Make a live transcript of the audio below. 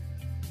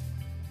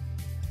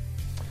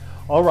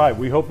All right,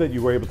 we hope that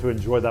you were able to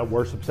enjoy that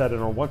worship set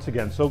and are once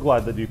again so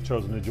glad that you've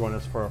chosen to join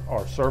us for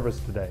our service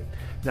today.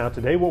 Now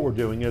today what we're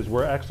doing is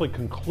we're actually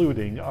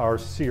concluding our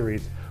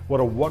series. What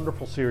a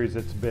wonderful series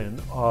it's been,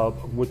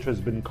 which has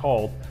been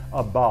called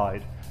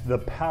Abide, the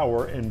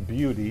Power and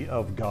Beauty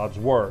of God's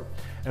Word.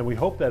 And we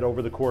hope that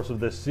over the course of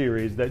this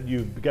series that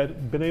you've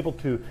been able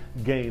to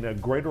gain a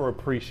greater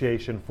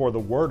appreciation for the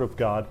Word of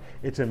God,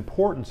 its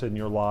importance in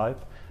your life,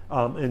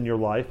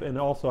 and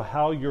also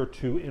how you're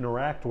to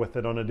interact with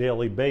it on a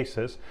daily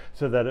basis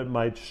so that it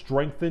might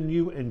strengthen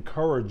you,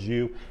 encourage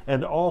you,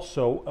 and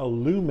also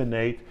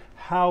illuminate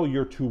how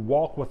you're to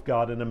walk with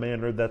God in a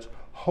manner that's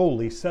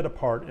holy, set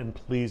apart, and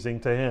pleasing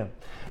to Him.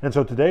 And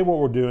so today what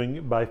we're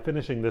doing by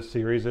finishing this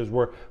series is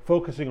we're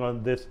focusing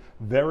on this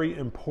very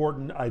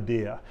important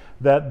idea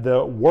that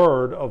the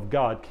Word of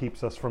God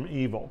keeps us from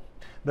evil.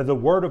 That the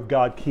Word of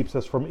God keeps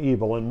us from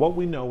evil. And what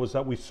we know is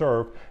that we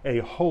serve a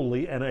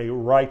holy and a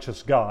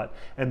righteous God.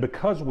 And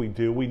because we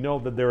do, we know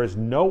that there is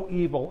no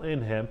evil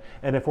in Him.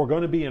 And if we're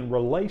going to be in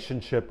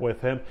relationship with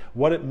Him,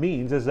 what it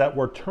means is that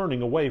we're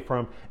turning away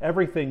from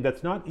everything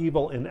that's not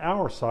evil in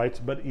our sights,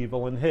 but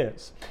evil in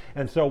His.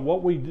 And so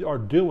what we are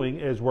doing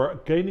is we're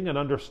gaining an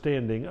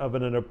understanding of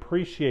an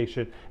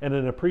appreciation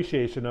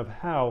of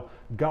how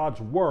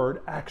God's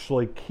Word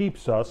actually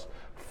keeps us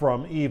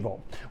from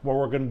evil. What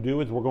we're going to do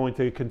is we're going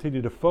to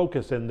continue to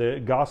focus in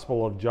the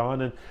Gospel of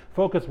John and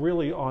focus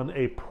really on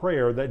a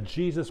prayer that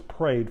Jesus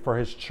prayed for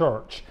His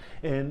church.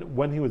 And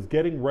when He was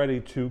getting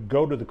ready to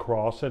go to the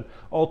cross and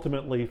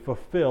ultimately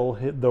fulfill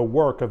the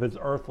work of His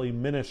earthly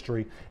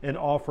ministry in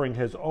offering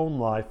His own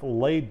life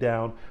laid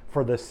down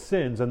for the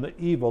sins and the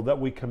evil that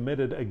we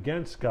committed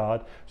against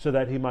God so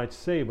that He might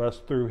save us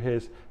through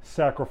His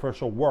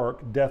sacrificial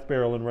work, death,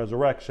 burial, and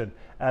resurrection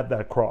at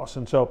that cross.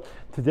 And so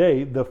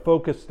today the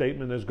focus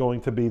statement is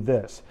going to be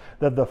this,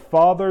 that the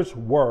Father's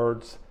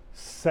words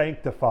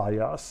sanctify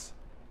us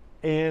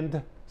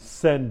and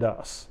send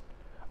us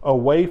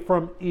away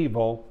from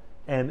evil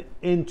and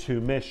into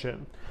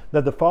mission.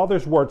 That the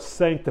Father's words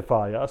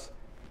sanctify us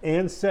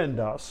and send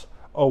us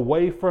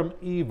away from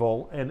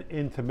evil and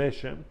into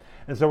mission.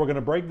 And so we're going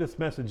to break this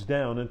message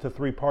down into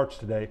three parts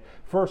today.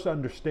 First,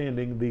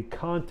 understanding the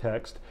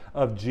context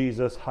of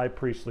Jesus' high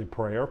priestly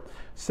prayer.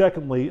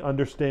 Secondly,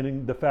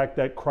 understanding the fact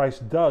that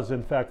Christ does,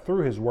 in fact,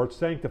 through His word,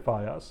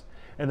 sanctify us.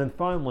 And then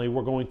finally,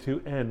 we're going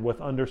to end with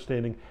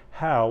understanding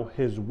how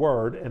His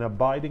word and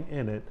abiding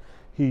in it,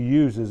 He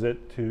uses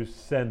it to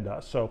send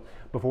us. So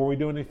before we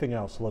do anything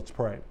else, let's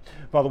pray.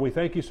 Father, we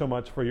thank You so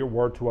much for Your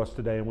word to us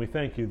today, and we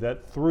thank You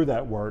that through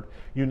that word,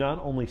 You not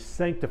only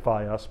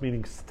sanctify us,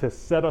 meaning to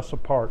set us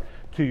apart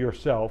to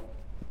Yourself,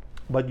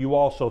 but You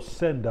also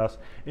send us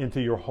into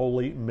Your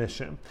holy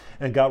mission.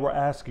 And God, we're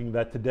asking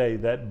that today,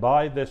 that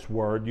by this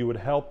word, You would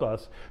help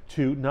us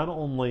to not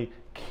only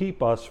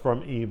keep us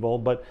from evil,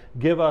 but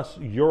give us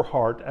Your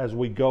heart as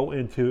we go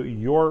into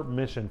Your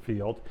mission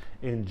field.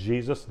 In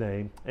Jesus'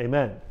 name,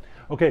 amen.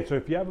 Okay, so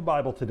if you have a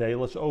Bible today,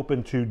 let's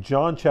open to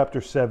John chapter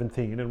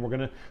 17, and we're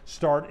going to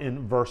start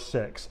in verse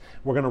 6.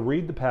 We're going to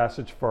read the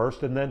passage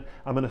first, and then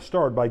I'm going to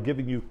start by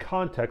giving you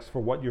context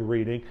for what you're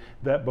reading,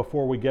 that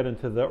before we get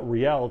into the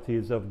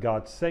realities of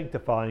God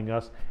sanctifying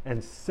us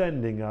and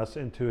sending us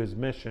into His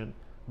mission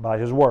by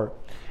His word.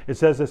 It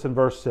says this in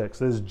verse 6.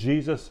 This is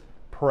Jesus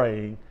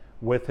praying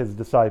with His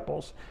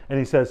disciples. And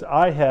He says,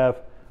 I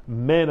have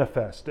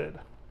manifested.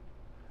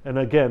 And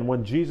again,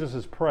 when Jesus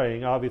is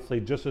praying, obviously,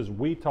 just as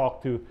we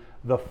talk to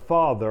the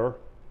Father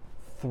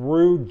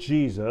through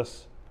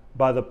Jesus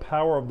by the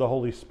power of the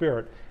Holy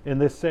Spirit, in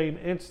this same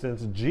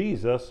instance,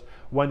 Jesus,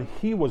 when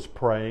He was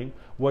praying,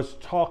 was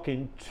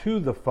talking to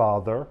the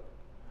Father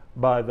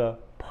by the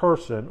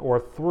person or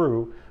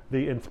through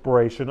the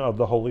inspiration of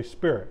the Holy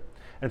Spirit.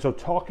 And so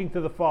talking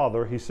to the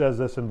Father, He says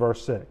this in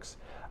verse 6,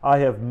 I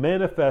have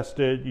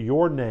manifested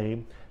Your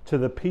name to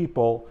the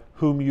people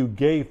whom You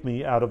gave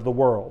Me out of the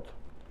world.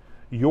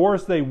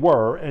 Yours they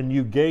were, and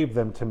You gave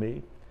them to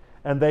Me,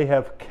 and they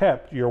have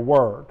kept Your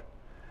word.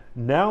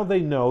 Now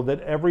they know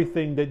that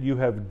everything that You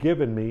have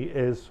given Me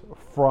is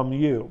from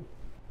You.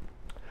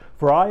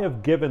 For I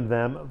have given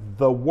them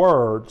the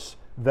words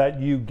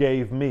that You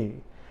gave Me,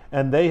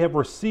 and they have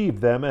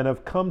received them and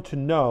have come to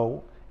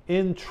know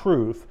in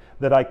truth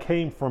that I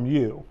came from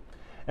You,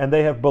 and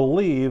they have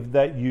believed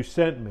that You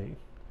sent Me.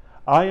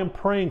 I am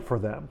praying for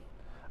them.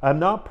 I am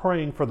not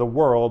praying for the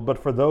world, but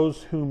for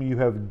those whom You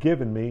have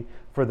given Me,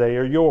 for they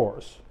are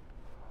Yours.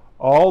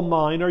 All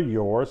mine are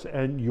Yours,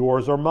 and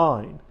Yours are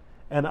mine,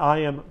 and I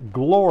am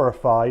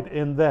glorified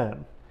in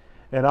them.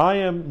 And I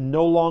am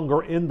no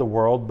longer in the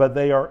world, but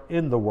they are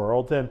in the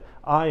world, and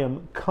I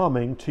am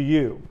coming to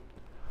You.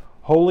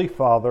 Holy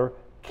Father,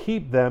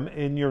 keep them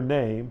in Your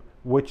name,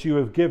 which You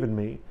have given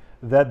Me,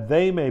 that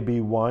they may be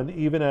one,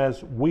 even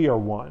as we are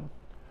one.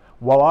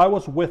 While I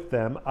was with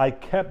them, I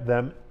kept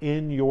them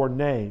in Your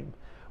name,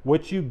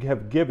 which You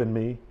have given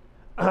Me.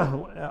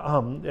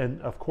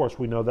 And of course,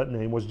 we know that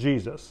name was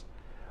Jesus.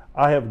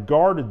 I have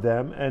guarded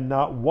them, and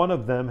not one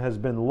of them has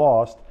been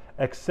lost,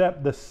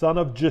 except the son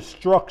of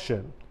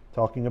destruction,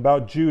 talking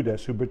about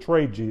Judas who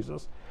betrayed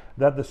Jesus,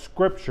 that the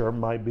scripture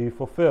might be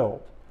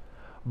fulfilled.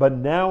 But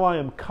now I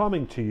am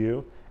coming to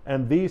you,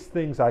 and these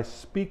things I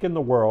speak in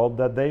the world,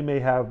 that they may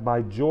have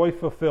my joy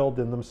fulfilled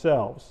in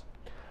themselves.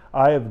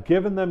 I have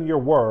given them your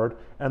word,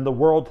 and the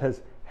world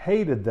has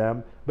hated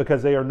them,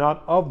 because they are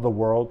not of the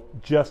world,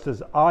 just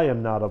as I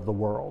am not of the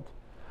world.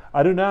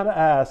 I do not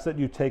ask that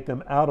you take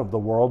them out of the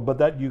world, but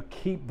that you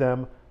keep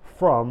them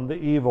from the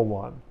evil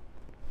one.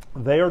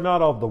 They are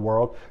not of the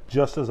world,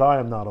 just as I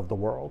am not of the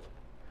world.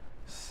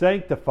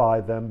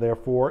 Sanctify them,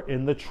 therefore,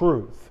 in the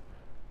truth.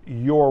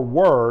 Your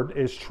word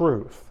is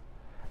truth.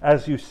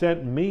 As you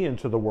sent me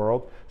into the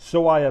world,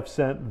 so I have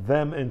sent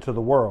them into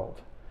the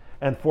world.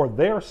 And for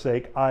their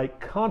sake I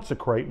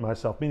consecrate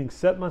myself, meaning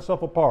set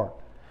myself apart,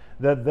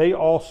 that they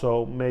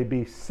also may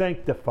be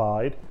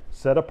sanctified,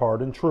 set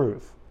apart in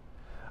truth.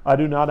 I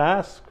do not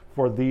ask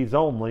for these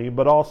only,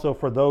 but also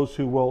for those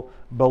who will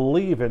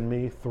believe in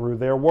me through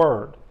their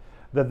word,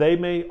 that they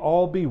may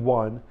all be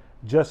one,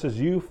 just as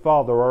you,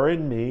 Father, are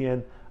in me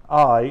and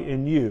I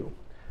in you,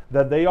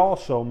 that they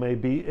also may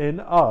be in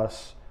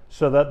us,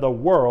 so that the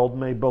world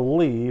may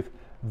believe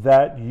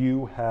that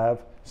you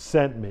have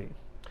sent me.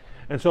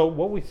 And so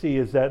what we see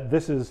is that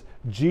this is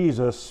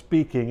Jesus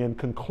speaking and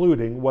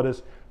concluding what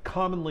is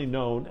commonly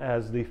known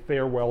as the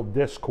farewell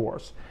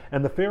discourse.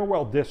 And the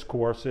farewell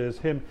discourse is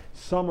him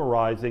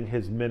summarizing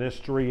his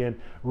ministry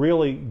and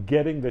really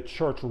getting the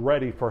church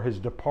ready for his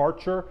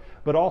departure,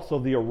 but also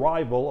the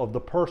arrival of the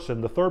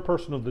person, the third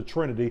person of the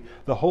Trinity,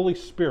 the Holy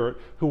Spirit,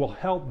 who will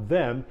help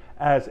them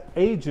as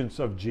agents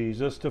of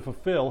Jesus to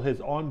fulfill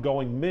his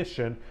ongoing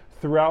mission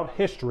throughout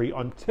history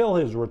until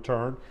his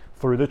return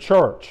through the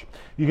church.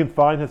 You can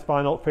find his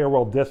final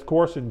farewell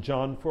discourse in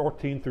John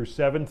 14 through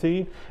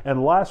 17,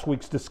 and last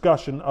week's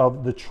discussion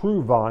of the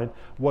true vine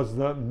was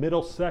the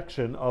middle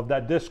section of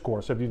that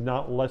discourse. If you've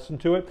not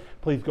listened to it,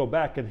 please go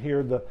back and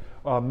hear the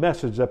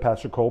message that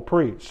Pastor Cole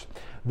preached.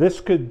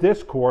 This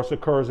discourse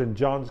occurs in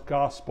John's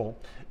Gospel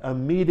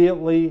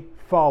immediately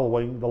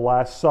following the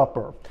Last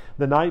Supper,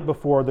 the night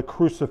before the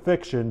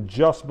crucifixion,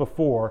 just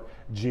before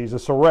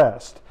Jesus'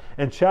 arrest.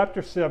 And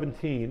chapter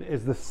 17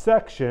 is the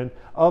section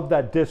of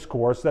that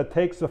discourse that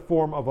takes the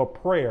form of a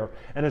prayer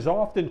and is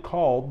often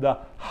called the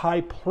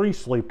high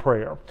priestly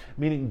prayer,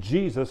 meaning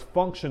Jesus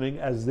functioning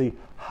as the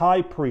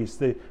high priest,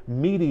 the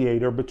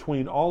mediator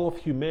between all of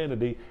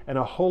humanity and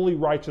a holy,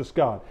 righteous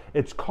God.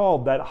 It's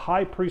called that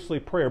high priestly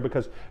prayer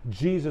because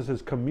Jesus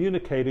is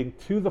communicating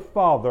to the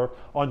Father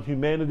on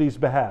humanity's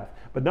behalf,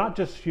 but not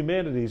just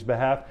humanity's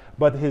behalf,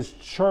 but his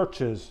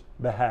church's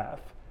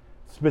behalf.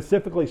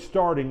 Specifically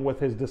starting with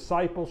his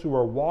disciples who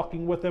are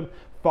walking with him,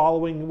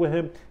 following with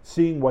him,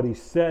 seeing what he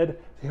said,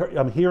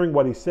 hearing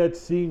what he said,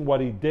 seeing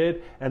what he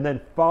did, and then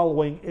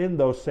following in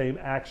those same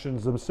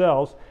actions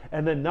themselves.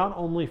 And then not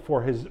only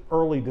for his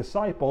early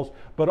disciples,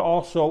 but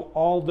also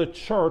all the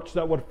church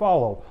that would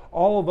follow.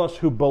 All of us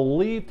who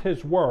believed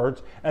his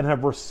words and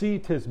have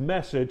received his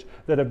message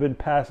that have been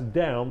passed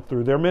down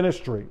through their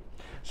ministry.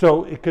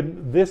 So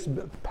this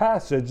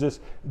passage,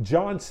 this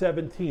John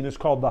 17, is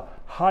called the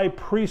high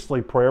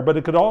priestly prayer, but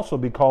it could also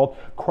be called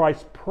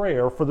Christ's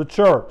prayer for the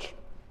church.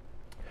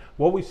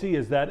 What we see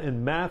is that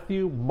in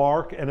Matthew,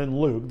 Mark, and in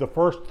Luke, the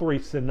first three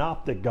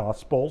synoptic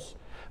gospels,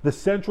 the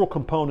central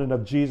component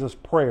of Jesus'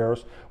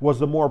 prayers was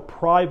the more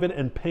private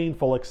and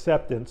painful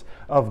acceptance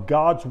of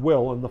God's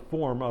will in the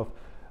form of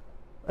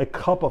a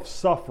cup of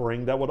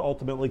suffering that would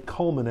ultimately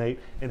culminate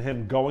in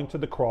him going to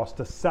the cross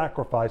to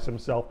sacrifice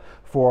himself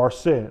for our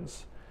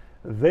sins.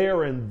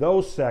 There in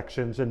those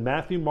sections in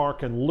Matthew,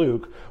 Mark, and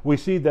Luke, we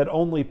see that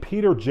only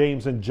Peter,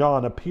 James, and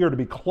John appear to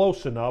be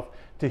close enough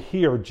to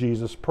hear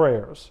Jesus'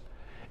 prayers.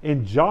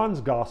 In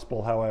John's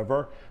gospel,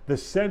 however, the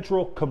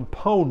central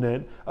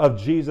component of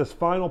Jesus'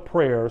 final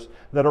prayers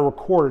that are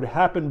recorded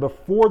happen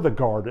before the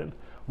garden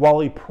while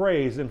he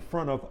prays in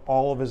front of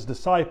all of his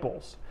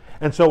disciples.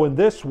 And so in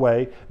this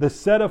way, the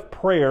set of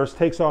prayers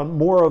takes on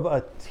more of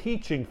a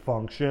teaching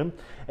function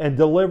and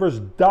delivers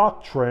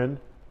doctrine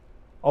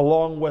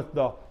along with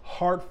the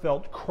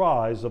heartfelt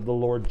cries of the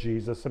Lord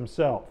Jesus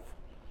himself.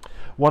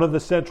 One of the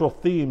central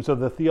themes of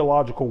the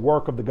theological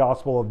work of the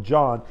Gospel of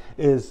John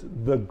is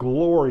the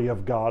glory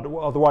of God,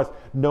 otherwise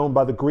known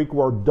by the Greek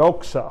word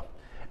doxa,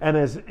 and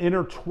is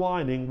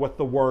intertwining with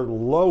the word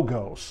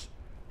logos,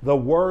 the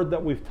word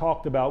that we've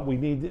talked about we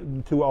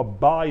need to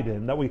abide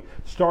in, that we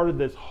started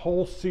this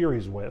whole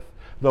series with,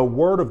 the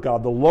Word of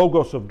God, the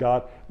Logos of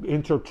God,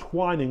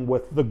 intertwining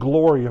with the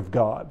glory of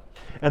God.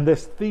 And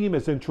this theme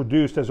is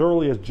introduced as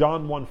early as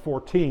John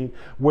 1:14,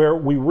 where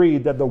we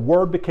read that the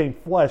Word became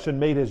flesh and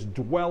made his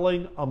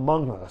dwelling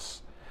among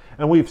us.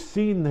 And we've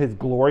seen his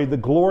glory, the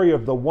glory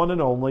of the one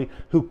and only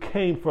who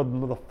came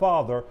from the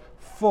Father,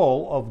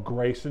 full of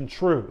grace and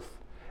truth.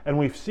 And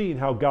we've seen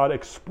how God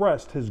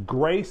expressed his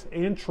grace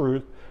and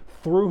truth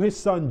through his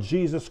Son,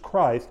 Jesus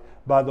Christ,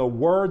 by the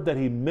word that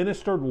he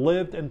ministered,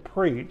 lived, and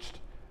preached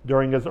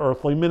during his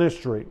earthly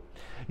ministry.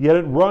 Yet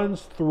it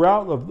runs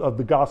throughout of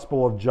the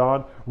Gospel of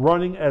John,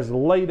 running as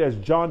late as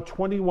John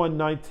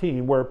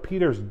 21:19, where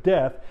Peter's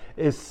death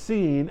is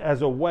seen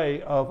as a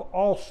way of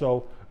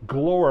also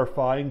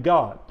glorifying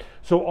God.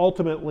 So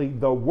ultimately,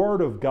 the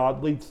Word of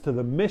God leads to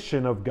the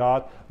mission of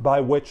God by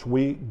which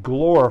we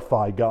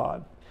glorify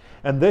God.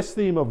 And this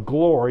theme of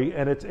glory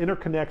and its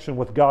interconnection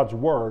with God's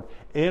Word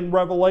in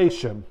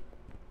Revelation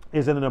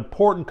is an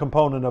important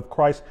component of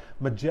Christ's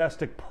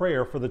majestic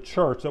prayer for the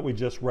church that we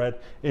just read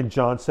in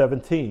John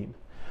 17.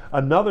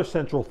 Another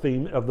central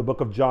theme of the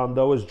book of John,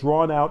 though, is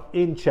drawn out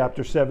in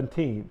chapter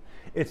 17.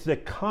 It's the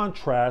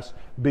contrast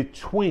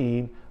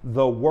between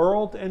the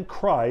world and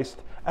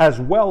Christ, as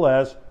well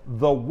as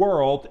the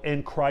world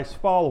and Christ's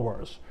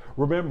followers.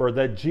 Remember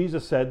that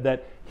Jesus said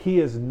that he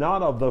is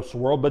not of this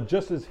world, but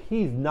just as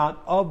he's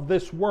not of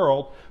this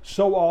world,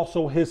 so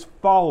also his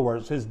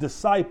followers, his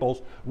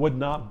disciples, would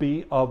not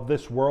be of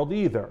this world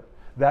either.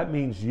 That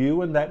means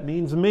you and that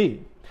means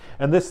me.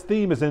 And this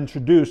theme is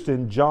introduced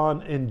in John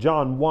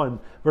 1,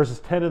 verses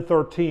 10 and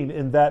 13,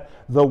 in that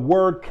the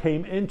Word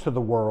came into the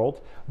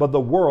world, but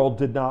the world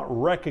did not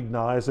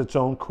recognize its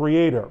own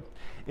Creator.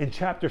 In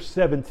chapter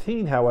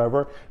 17,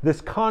 however,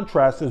 this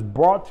contrast is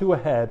brought to a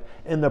head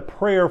in the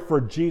prayer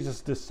for Jesus'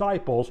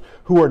 disciples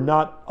who are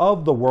not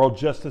of the world,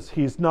 just as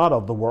he's not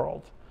of the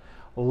world.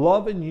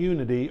 Love and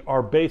unity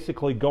are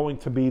basically going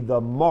to be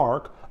the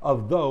mark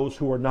of those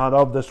who are not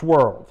of this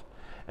world,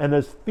 and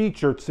is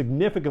featured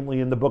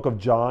significantly in the book of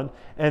John,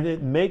 and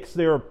it makes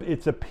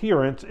its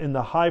appearance in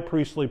the high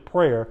priestly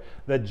prayer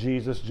that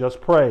Jesus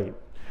just prayed.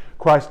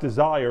 Christ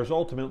desires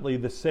ultimately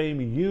the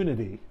same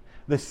unity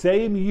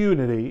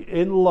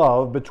in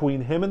love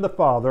between him and the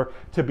Father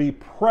to be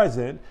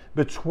present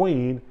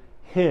between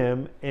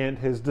him and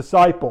his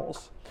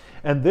disciples.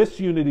 And this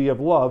unity of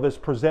love is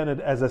presented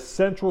as a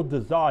central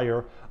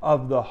desire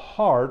of the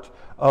heart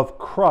of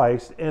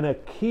Christ and a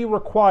key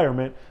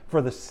requirement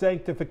for the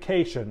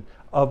sanctification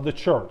of the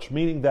church,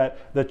 meaning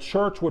that the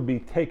church would be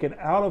taken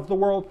out of the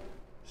world,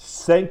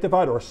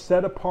 sanctified or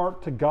set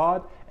apart to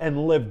God,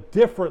 and live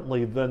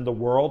differently than the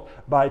world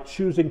by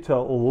choosing to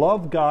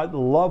love God,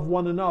 love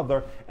one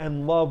another,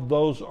 and love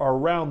those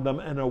around them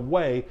in a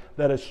way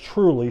that is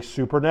truly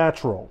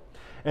supernatural.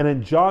 And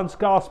in John's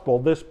Gospel,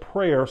 this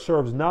prayer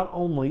serves not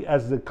only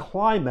as the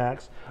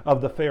climax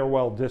of the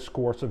farewell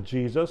discourse of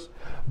Jesus,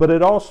 but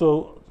it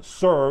also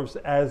serves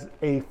as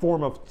a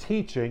form of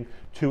teaching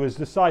to his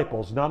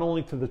disciples, not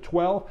only to the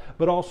 12,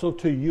 but also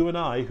to you and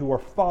I who are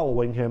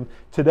following him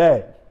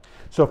today.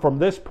 So from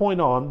this point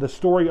on, the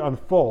story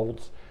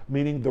unfolds,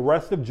 meaning the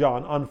rest of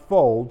John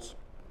unfolds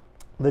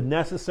the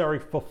necessary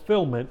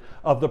fulfillment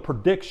of the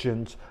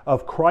predictions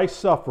of Christ's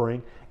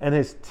suffering and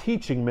his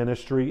teaching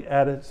ministry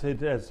as it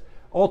has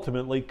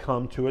ultimately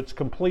come to its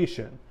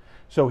completion.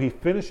 So he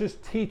finishes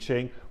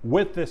teaching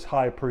with this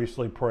high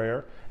priestly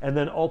prayer and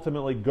then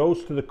ultimately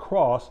goes to the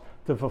cross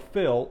to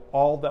fulfill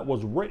all that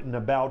was written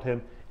about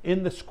him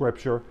in the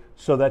scripture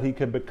so that he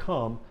can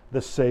become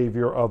the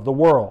Savior of the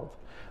world.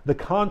 The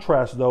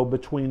contrast, though,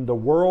 between the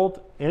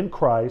world and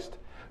Christ,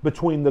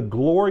 between the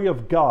glory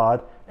of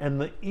God and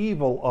the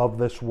evil of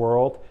this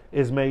world,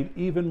 is made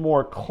even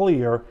more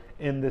clear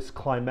in this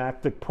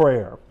climactic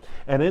prayer.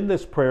 And in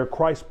this prayer,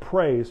 Christ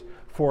prays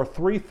for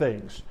three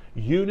things: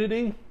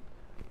 unity,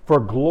 for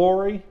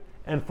glory,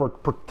 and for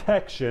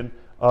protection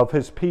of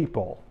his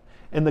people.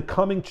 In the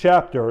coming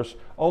chapters,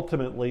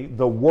 ultimately,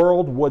 the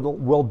world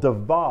will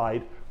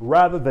divide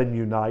rather than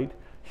unite,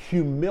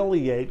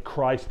 humiliate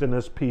Christ and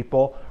his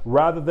people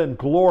rather than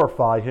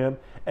glorify him,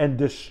 and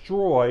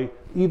destroy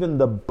even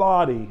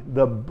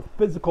the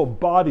physical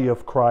body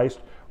of Christ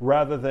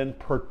rather than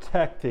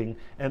protecting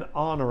and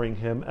honoring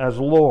him as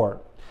Lord.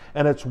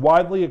 And it's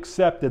widely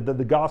accepted that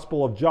the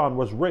Gospel of John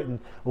was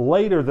written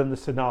later than the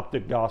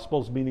Synoptic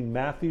Gospels, meaning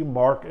Matthew,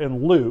 Mark,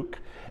 and Luke,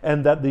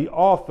 and that the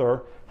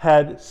author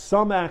had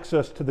some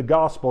access to the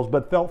Gospels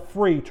but felt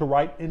free to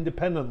write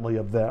independently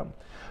of them.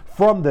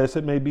 From this,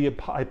 it may be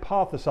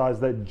hypothesized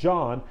that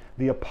John,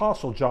 the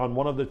Apostle John,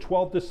 one of the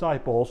 12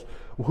 disciples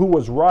who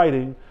was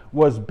writing,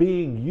 was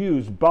being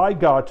used by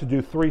God to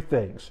do three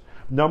things.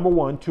 Number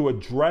one, to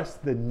address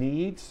the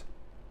needs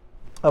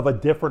of a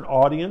different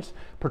audience,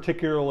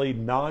 particularly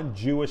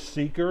non-Jewish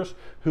seekers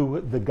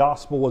who the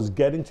gospel was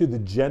getting to, the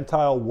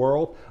Gentile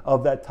world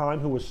of that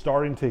time who was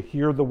starting to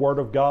hear the word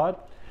of God.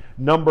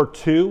 Number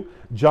two,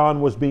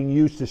 John was being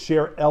used to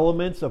share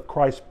elements of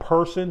Christ's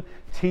person,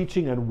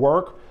 teaching, and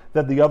work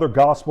that the other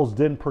gospels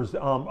didn't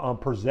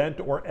present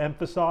or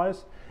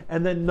emphasize.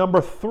 And then number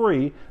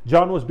three,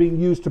 John was being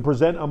used to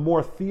present a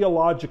more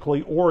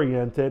theologically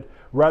oriented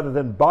rather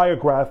than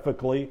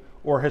biographically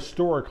or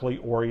historically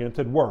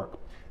oriented work.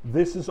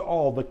 This is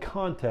all the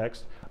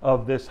context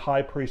of this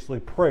high priestly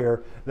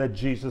prayer that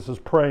Jesus is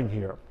praying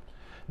here.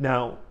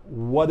 Now,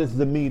 what is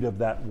the meat of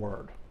that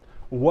word?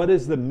 What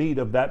is the meat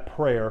of that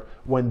prayer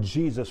when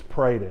Jesus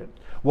prayed it?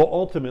 Well,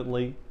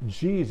 ultimately,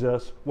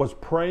 Jesus was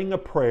praying a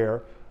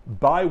prayer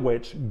by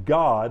which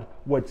God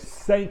would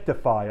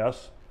sanctify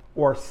us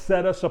or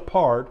set us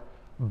apart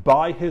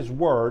by his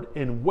word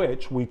in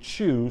which we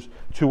choose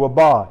to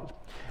abide.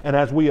 And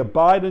as we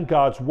abide in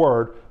God's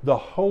Word, the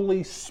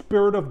Holy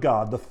Spirit of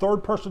God, the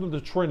third person of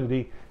the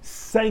Trinity,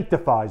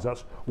 sanctifies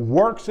us,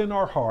 works in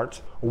our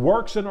hearts,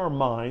 works in our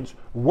minds,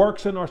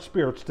 works in our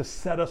spirits to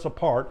set us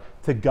apart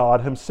to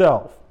God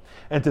Himself.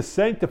 And to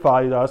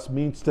sanctify us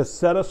means to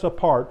set us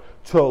apart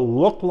to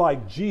look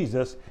like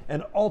Jesus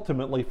and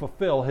ultimately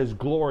fulfill His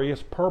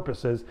glorious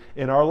purposes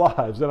in our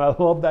lives. And I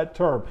love that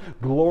term,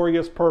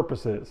 glorious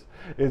purposes.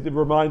 It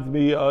reminds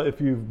me, if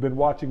you've been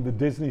watching the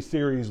Disney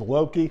series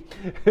Loki,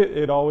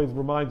 it always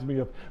reminds me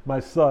of my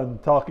son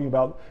talking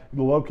about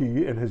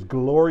Loki and his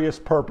glorious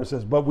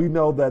purposes. But we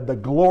know that the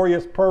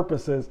glorious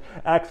purposes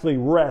actually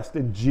rest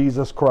in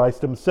Jesus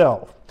Christ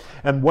Himself.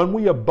 And when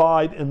we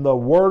abide in the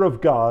Word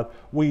of God,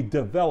 we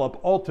develop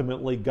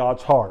ultimately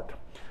God's heart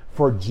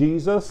for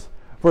Jesus,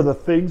 for the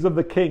things of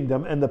the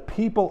kingdom and the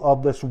people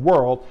of this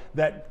world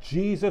that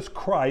Jesus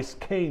Christ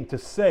came to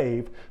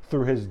save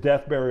through His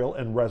death, burial,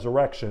 and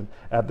resurrection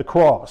at the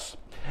cross.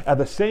 At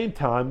the same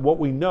time, what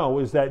we know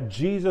is that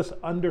Jesus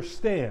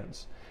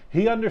understands.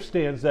 He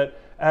understands that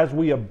as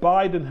we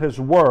abide in His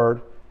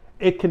Word,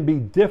 it can be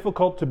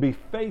difficult to be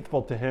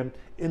faithful to Him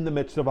in the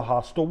midst of a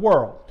hostile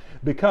world.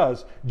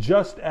 Because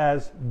just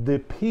as the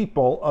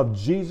people of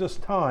Jesus'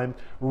 time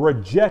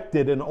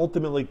rejected and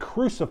ultimately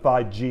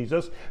crucified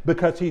Jesus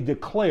because He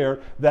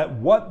declared that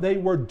what they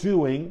were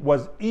doing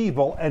was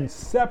evil and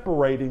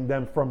separating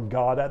them from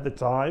God at the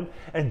time,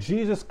 and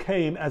Jesus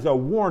came as a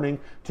warning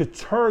to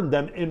turn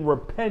them in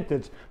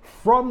repentance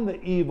from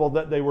the evil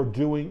that they were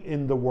doing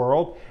in the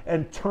world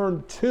and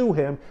turn to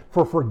Him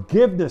for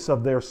forgiveness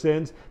of their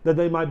sins, that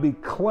they might be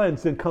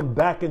cleansed and come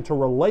back into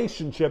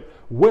relationship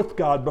with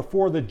God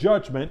before the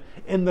judgment.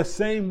 In the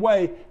same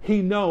way,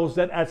 He knows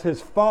that as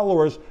His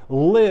followers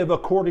live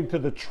according to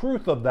the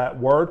truth of that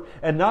Word,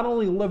 and not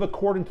only live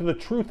according to the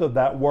truth of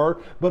that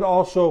Word, but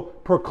also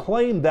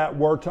proclaim that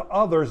Word to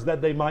others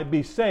that they might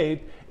be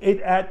saved, it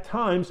at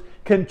times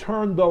can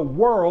turn the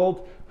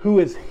world who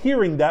is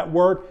hearing that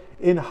Word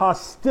in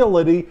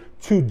hostility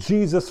to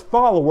Jesus'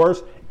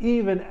 followers,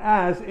 even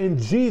as in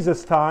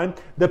Jesus' time,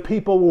 the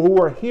people who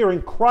were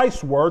hearing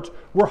Christ's words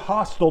were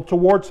hostile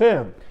towards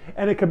Him.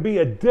 And it can be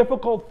a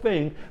difficult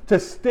thing to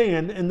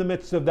stand in the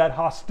midst of that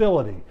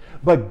hostility.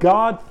 But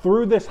God,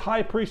 through this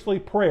high priestly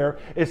prayer,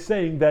 is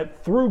saying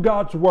that through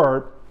God's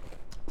Word,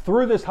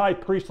 through this high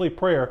priestly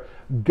prayer,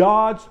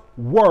 God's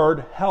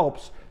Word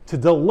helps to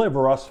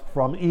deliver us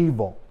from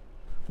evil.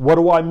 What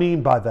do I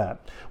mean by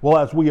that? Well,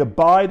 as we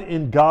abide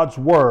in God's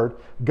Word,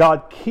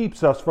 God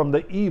keeps us from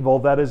the evil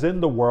that is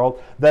in the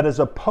world, that is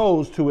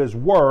opposed to His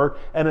Word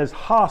and is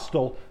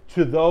hostile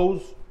to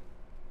those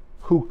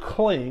who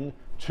cling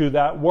to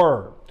that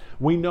Word.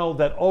 We know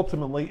that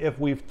ultimately, if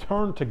we've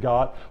turned to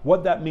God,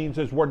 what that means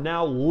is we're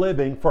now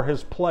living for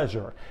His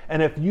pleasure.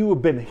 And if you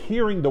have been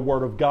hearing the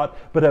Word of God,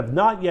 but have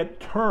not yet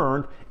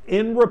turned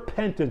in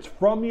repentance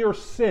from your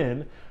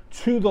sin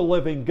to the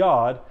living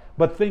God,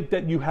 but think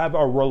that you have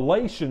a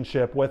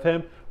relationship with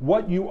Him,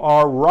 what you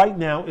are right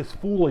now is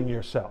fooling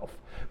yourself.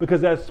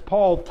 Because as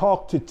Paul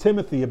talked to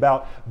Timothy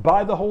about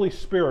by the Holy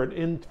Spirit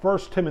in 1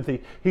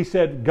 Timothy, he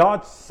said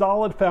God's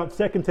solid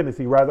 2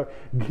 Timothy rather,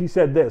 he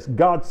said this,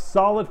 God's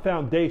solid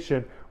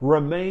foundation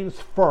remains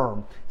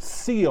firm,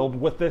 sealed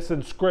with this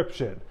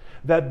inscription,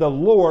 that the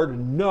Lord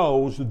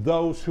knows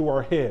those who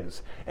are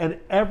His. And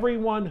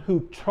everyone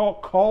who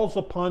calls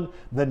upon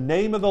the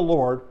name of the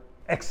Lord,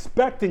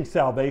 expecting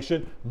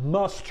salvation,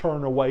 must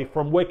turn away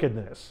from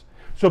wickedness.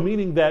 So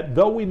meaning that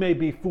though we may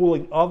be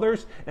fooling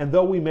others and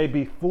though we may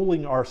be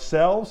fooling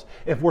ourselves,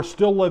 if we're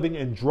still living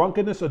in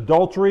drunkenness,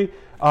 adultery,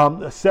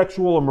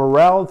 sexual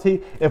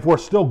immorality, if we're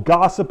still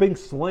gossiping,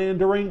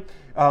 slandering,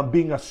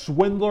 being a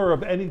swindler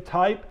of any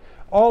type,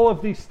 all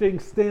of these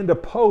things stand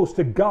opposed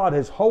to God,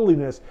 His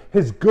holiness,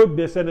 His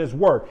goodness, and His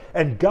word.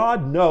 And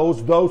God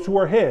knows those who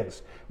are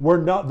His. We're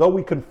not, though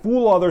we can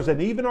fool others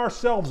and even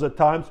ourselves at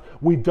times,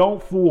 we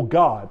don't fool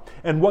God.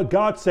 And what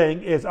God's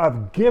saying is,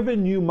 I've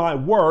given you my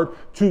word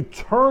to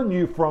turn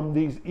you from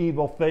these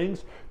evil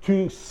things,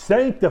 to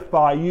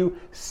sanctify you,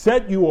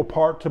 set you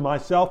apart to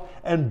myself,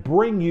 and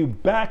bring you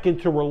back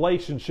into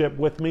relationship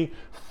with me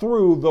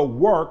through the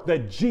work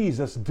that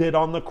Jesus did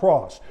on the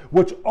cross,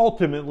 which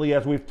ultimately,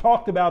 as we've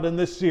talked about in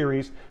this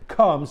series,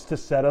 comes to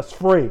set us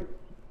free.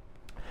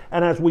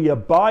 And as we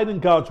abide in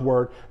God's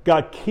Word,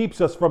 God keeps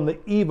us from the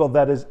evil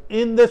that is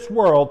in this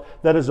world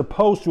that is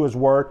opposed to His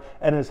Word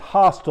and is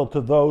hostile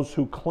to those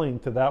who cling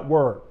to that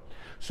Word.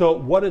 So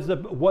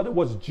what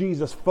was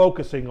Jesus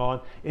focusing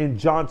on in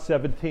John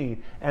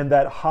 17 and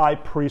that high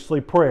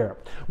priestly prayer?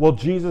 Well,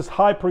 Jesus'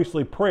 high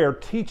priestly prayer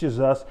teaches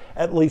us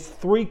at least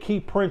 3 key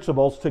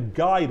principles to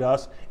guide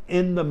us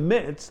in the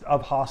midst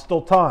of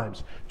hostile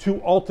times, to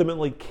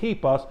ultimately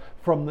keep us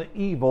from the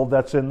evil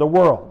that's in the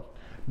world.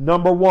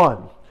 Number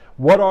 1,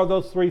 what are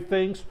those 3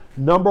 things?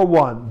 Number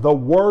 1, the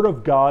Word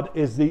of God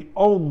is the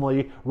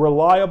only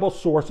reliable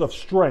source of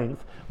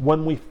strength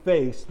when we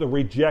face the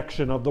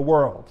rejection of the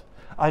world.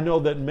 I know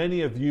that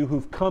many of you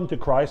who've come to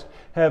Christ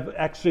have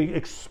actually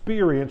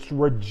experienced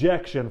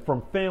rejection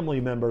from family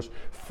members,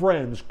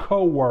 friends,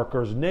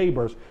 co-workers,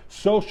 neighbors,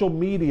 social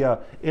media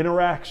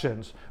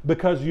interactions,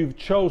 because you've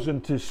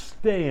chosen to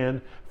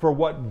stand for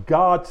what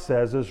God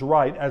says is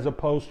right as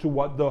opposed to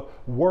what the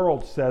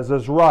world says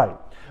is right.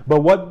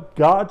 But what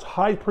God's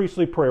high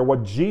priestly prayer,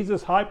 what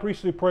Jesus' high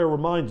priestly prayer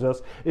reminds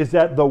us, is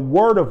that the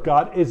Word of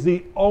God is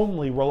the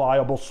only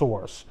reliable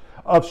source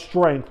of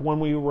strength when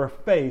we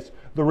face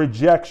the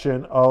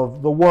rejection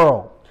of the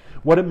world.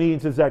 What it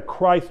means is that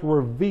Christ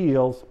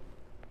reveals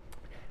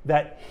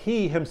that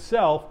He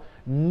Himself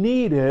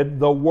needed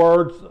the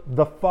words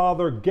the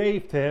Father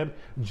gave to Him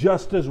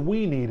just as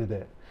we needed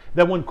it.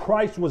 That when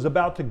Christ was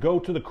about to go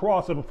to the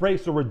cross and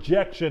face the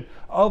rejection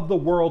of the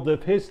world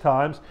of His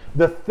times,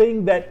 the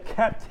thing that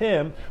kept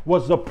Him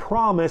was the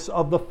promise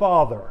of the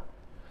Father.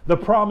 The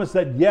promise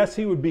that, yes,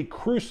 He would be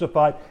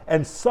crucified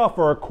and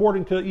suffer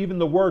according to even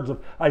the words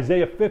of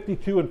Isaiah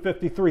 52 and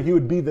 53. He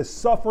would be the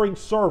suffering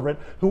servant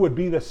who would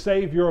be the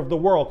Savior of the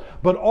world.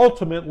 But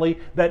ultimately,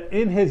 that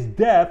in His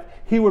death,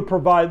 He would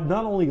provide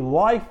not only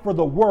life for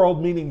the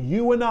world, meaning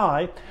you and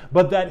I,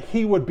 but that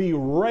He would be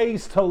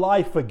raised to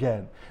life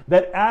again.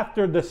 That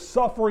after the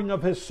suffering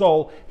of His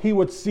soul, He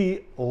would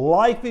see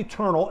life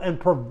eternal and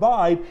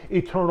provide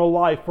eternal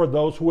life for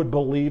those who would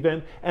believe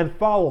in and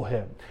follow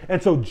Him.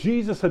 And so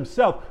Jesus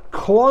Himself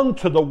clung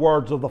to the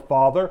words of the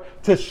Father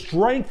to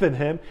strengthen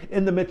Him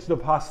in the midst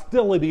of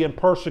hostility and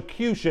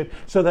persecution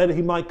so that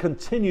He might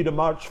continue to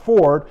march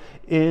forward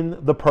in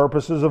the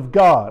purposes of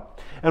God.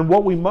 And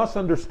what we must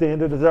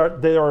understand is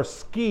that there are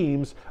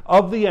schemes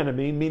of the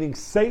enemy, meaning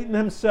Satan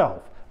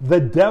himself, the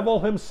devil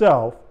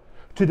himself,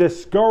 to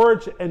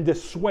discourage and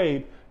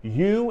dissuade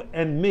you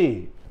and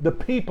me, the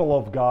people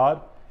of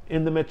God,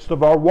 in the midst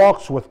of our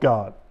walks with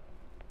God.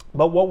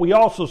 But what we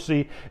also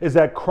see is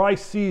that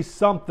Christ sees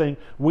something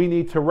we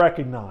need to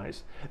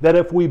recognize. That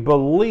if we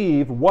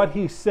believe what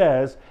He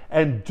says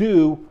and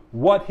do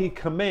what He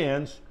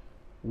commands,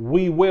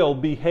 we will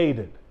be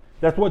hated.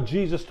 That's what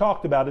Jesus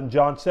talked about in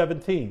John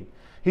 17.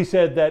 He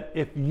said that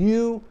if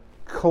you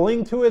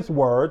cling to His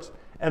words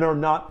and are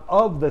not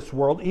of this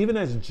world, even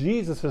as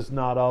Jesus is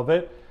not of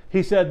it,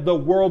 He said the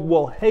world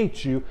will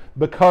hate you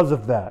because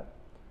of that.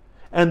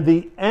 And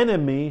the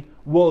enemy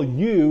will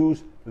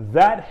use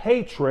that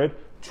hatred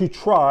to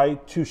try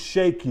to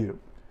shake you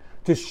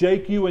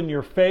in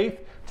your faith,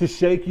 to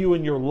shake you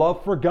in your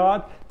love for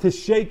God, to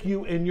shake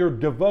you in your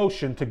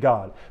devotion to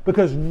God.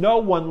 Because no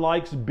one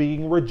likes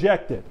being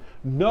rejected.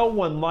 No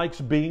one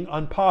likes being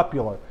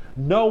unpopular.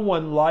 No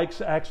one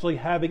likes actually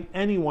having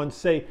anyone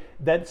say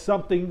that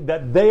something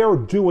that they are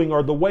doing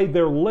or the way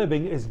they're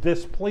living is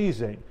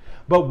displeasing.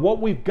 But what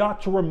we've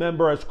got to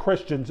remember as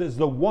Christians is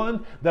the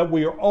one that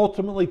we are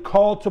ultimately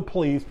called to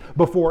please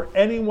before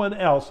anyone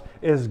else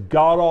is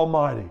God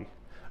Almighty.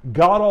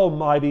 God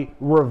Almighty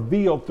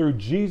revealed through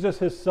Jesus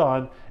His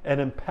Son and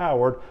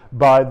empowered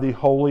by the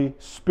Holy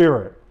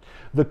Spirit.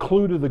 The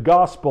clue to the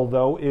gospel,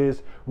 though,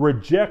 is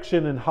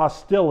rejection and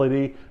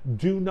hostility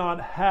do not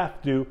have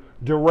to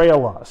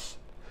derail us.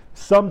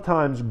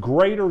 Sometimes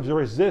greater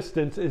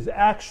resistance is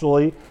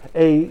actually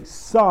a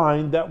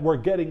sign that we're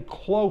getting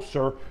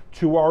closer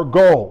to our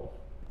goal.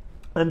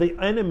 And the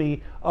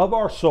enemy of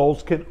our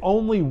souls can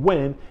only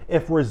win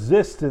if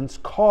resistance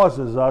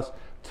causes us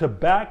to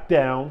back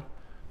down,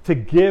 to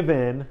give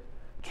in,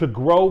 to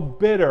grow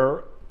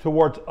bitter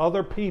towards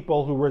other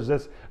people who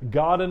resist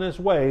God and His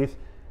ways,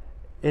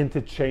 and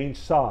to change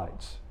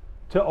sides.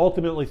 To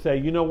ultimately say,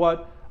 you know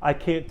what, I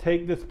can't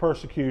take this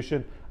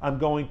persecution, I'm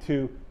going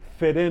to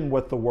fit in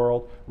with the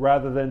world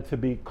rather than to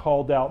be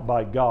called out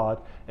by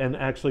God and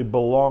actually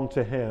belong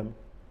to Him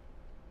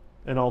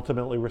and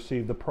ultimately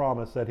receive the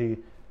promise that He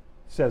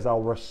says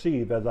I'll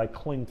receive as I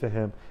cling to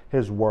Him,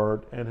 His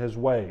word, and His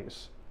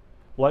ways.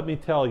 Let me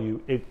tell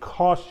you, it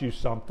costs you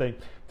something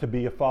to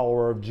be a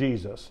follower of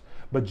Jesus.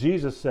 But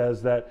Jesus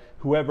says that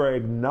whoever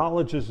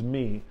acknowledges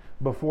me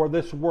before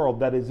this world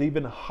that is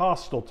even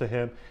hostile to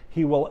Him,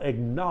 He will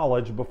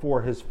acknowledge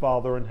before His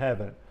Father in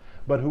heaven.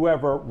 But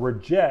whoever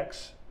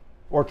rejects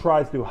or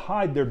tries to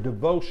hide their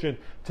devotion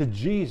to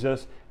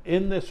Jesus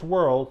in this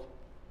world,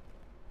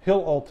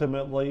 He'll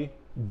ultimately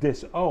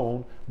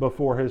disown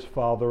before His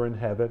Father in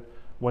heaven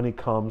when He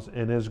comes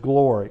in His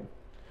glory.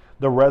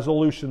 The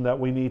resolution that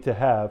we need to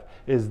have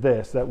is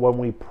this, that when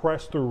we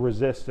press through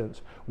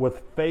resistance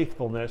with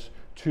faithfulness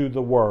to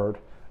the Word,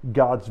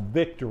 God's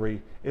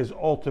victory is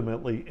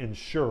ultimately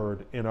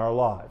ensured in our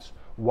lives.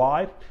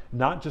 Why?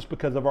 Not just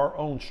because of our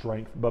own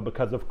strength, but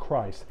because of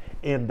Christ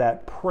and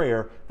that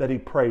prayer that He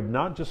prayed,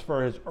 not just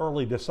for His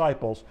early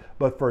disciples,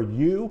 but for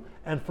you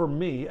and for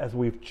me as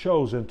we've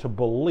chosen to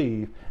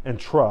believe and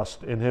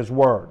trust in His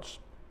words.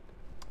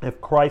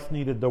 If Christ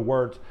needed the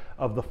words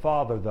of the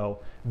Father, though,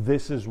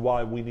 this is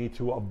why we need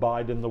to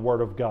abide in the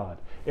Word of God.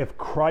 If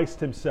Christ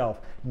Himself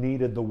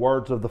needed the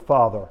words of the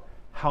Father,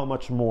 how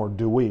much more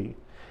do we?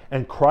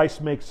 And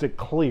Christ makes it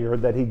clear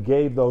that He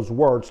gave those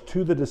words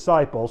to the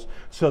disciples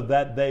so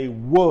that they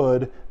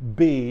would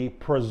be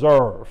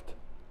preserved.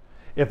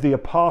 If the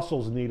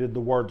apostles needed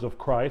the words of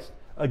Christ,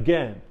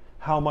 Again,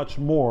 how much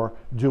more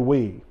do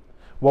we?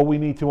 What we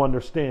need to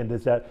understand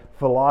is that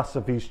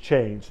philosophies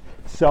change,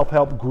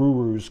 self-help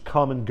gurus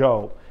come and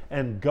go,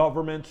 and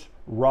governments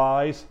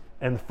rise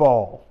and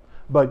fall.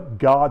 But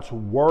God's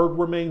word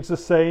remains the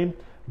same,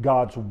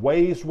 God's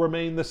ways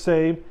remain the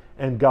same,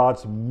 and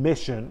God's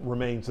mission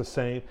remains the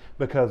same,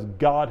 because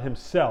God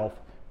himself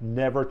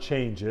never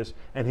changes,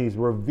 and he's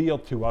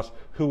revealed to us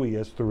who he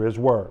is through his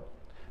word.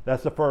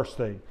 That's the first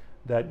thing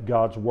that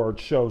God's word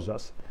shows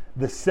us.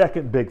 The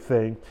second big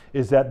thing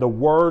is that the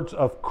words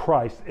of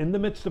Christ, in the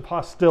midst of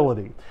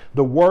hostility,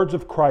 the words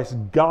of Christ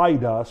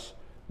guide us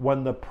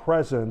when the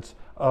presence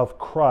of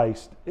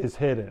Christ is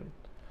hidden.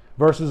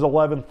 Verses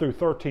 11 through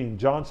 13,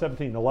 John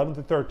 17, 11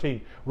 through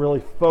 13,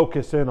 really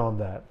focus in on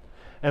that.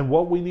 And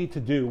what we need to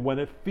do when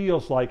it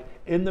feels like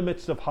in the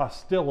midst of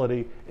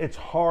hostility, it's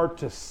hard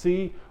to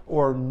see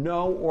or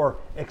know or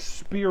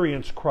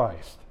experience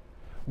Christ.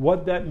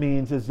 What that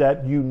means is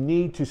that you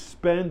need to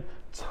spend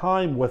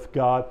time with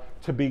God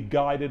to be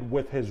guided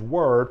with his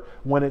word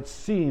when it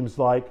seems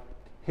like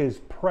his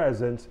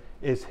presence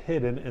is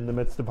hidden in the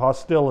midst of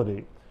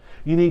hostility.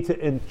 You need to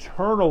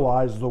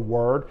internalize the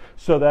word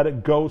so that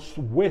it goes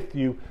with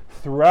you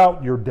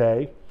throughout your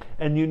day,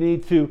 and you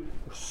need to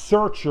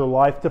search your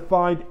life to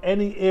find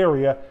any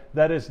area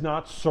that is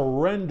not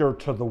surrendered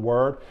to the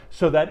word,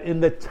 so that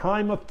in the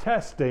time of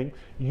testing,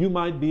 you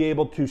might be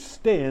able to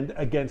stand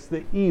against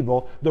the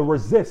evil, the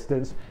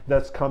resistance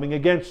that's coming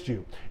against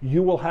you.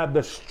 You will have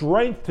the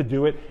strength to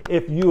do it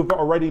if you've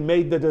already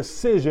made the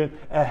decision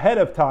ahead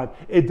of time.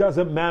 It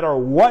doesn't matter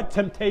what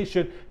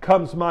temptation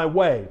comes my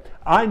way.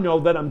 I know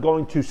that I'm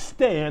going to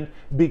stand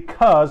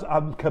because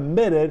I'm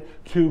committed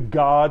to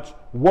God's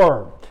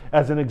word.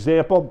 As an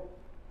example,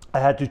 I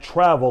had to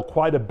travel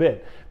quite a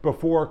bit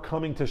before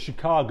coming to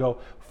Chicago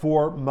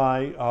for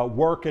my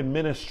work and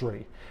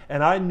ministry.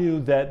 And I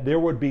knew that there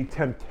would be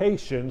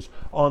temptations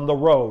on the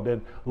road.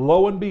 And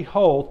lo and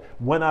behold,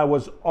 when I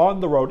was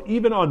on the road,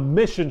 even on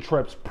mission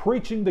trips,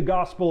 preaching the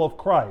gospel of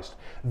Christ,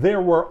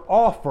 there were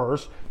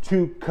offers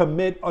to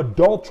commit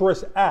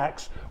adulterous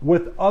acts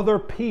with other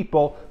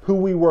people who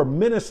we were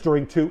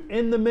ministering to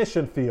in the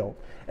mission field.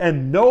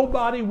 And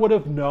nobody would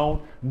have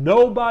known,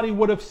 nobody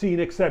would have seen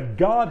except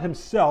God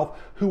himself,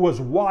 who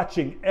was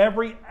watching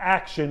every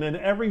action and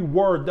every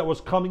word that was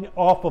coming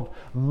off of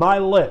my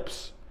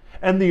lips.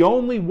 And the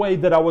only way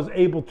that I was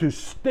able to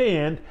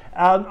stand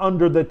out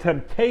under the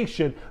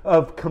temptation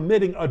of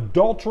committing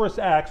adulterous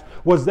acts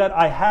was that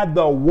I had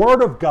the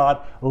Word of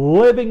God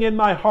living in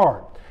my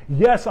heart.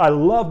 Yes, I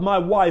love my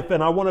wife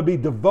and I want to be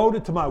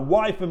devoted to my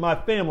wife and my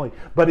family.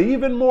 But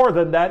even more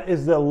than that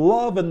is the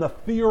love and the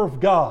fear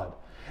of God.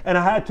 And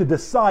I had to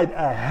decide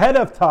ahead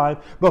of time,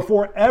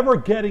 before ever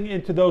getting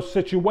into those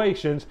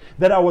situations,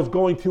 that I was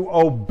going to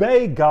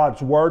obey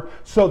God's word,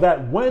 so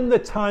that when the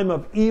time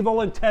of evil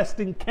and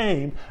testing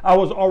came, I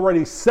was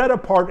already set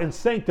apart and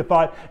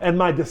sanctified, and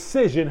my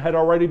decision had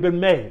already been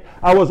made.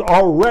 I was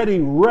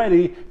already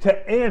ready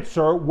to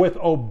answer with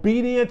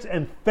obedience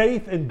and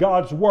faith in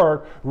God's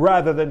word,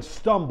 rather than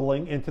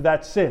stumbling into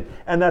that sin.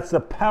 And that's the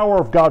power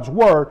of God's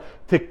word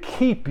to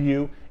keep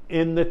you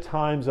in the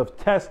times of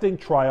testing,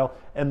 trial,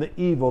 and the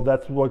evil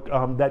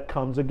that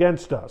comes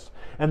against us.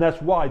 And that's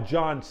why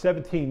John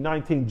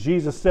 17:19,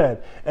 Jesus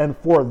said, "And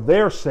for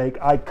their sake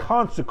I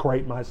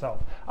consecrate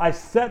myself." I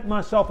set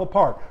myself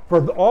apart.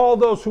 For all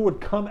those who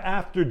would come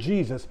after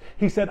Jesus,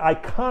 he said, I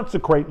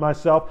consecrate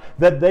myself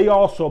that they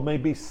also may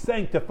be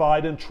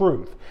sanctified in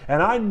truth.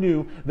 And I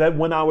knew that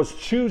when I was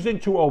choosing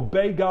to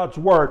obey God's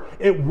word,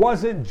 it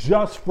wasn't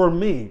just for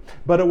me,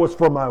 but it was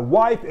for my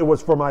wife, it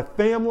was for my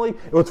family,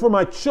 it was for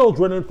my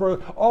children, and for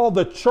all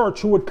the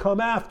church who would come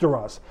after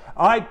us.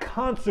 I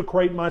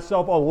consecrate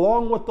myself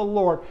along with the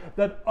Lord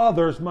that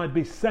others might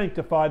be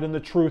sanctified in the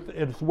truth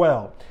as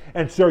well.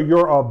 And so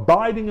your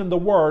abiding in the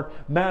word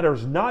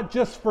matters not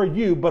just for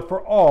you, but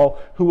for all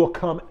who will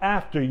come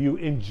after you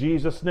in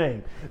Jesus'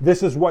 name.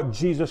 This is what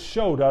Jesus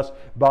showed us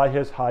by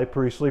his high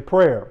priestly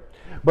prayer.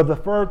 But the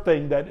third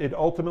thing that it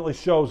ultimately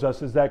shows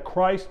us is that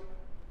Christ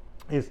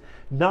is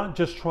not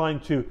just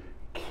trying to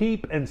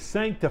keep and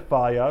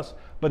sanctify us,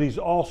 but he's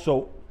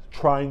also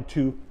trying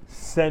to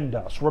send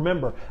us.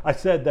 Remember, I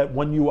said that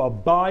when you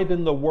abide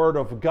in the Word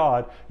of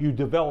God, you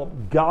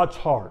develop God's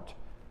heart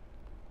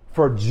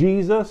for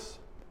Jesus,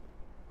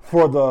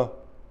 for the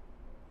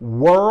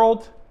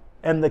world,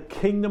 and the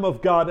kingdom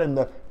of God, and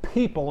the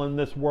people in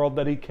this world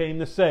that he came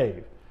to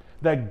save.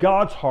 That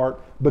God's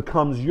heart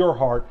becomes your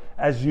heart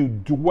as you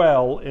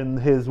dwell in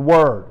his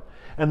Word.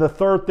 And the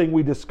third thing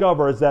we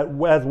discover is that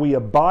as we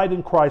abide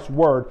in Christ's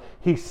Word,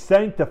 he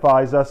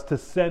sanctifies us to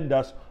send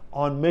us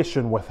on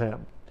mission with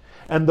him.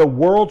 And the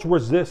world's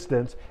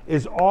resistance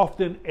is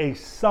often a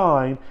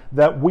sign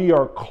that we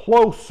are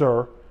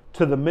closer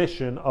to the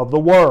mission of the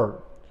Word.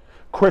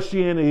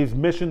 Christianity's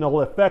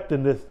missional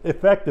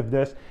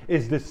effectiveness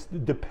is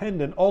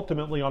dependent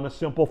ultimately on a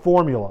simple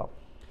formula.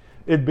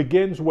 It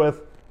begins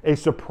with a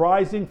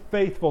surprising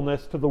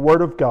faithfulness to the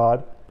Word of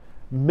God,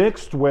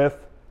 mixed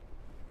with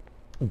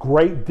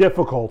great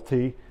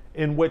difficulty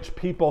in which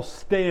people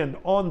stand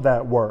on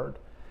that Word.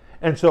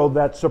 And so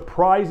that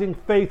surprising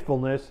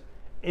faithfulness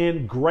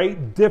in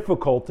great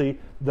difficulty,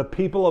 the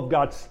people of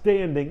God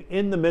standing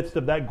in the midst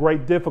of that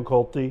great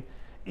difficulty,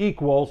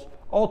 equals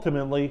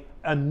ultimately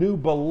a new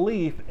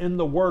belief in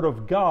the Word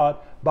of God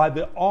by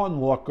the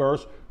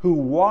onlookers who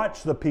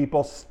watch the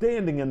people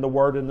standing in the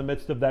Word in the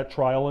midst of that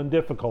trial and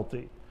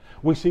difficulty.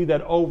 We see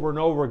that over and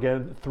over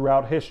again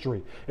throughout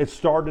history. It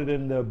started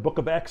in the book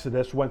of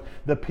Exodus when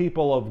the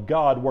people of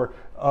God were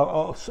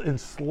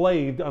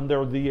enslaved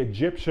under the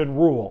Egyptian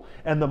rule.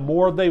 And the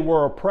more they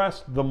were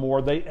oppressed, the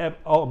more they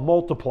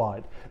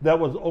multiplied. That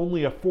was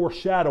only a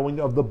foreshadowing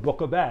of the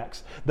book of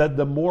Acts. That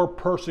the more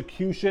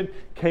persecution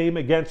came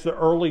against the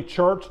early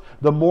church,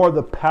 the more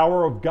the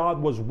power of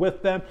God was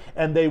with them,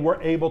 and they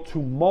were able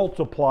to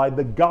multiply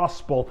the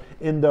gospel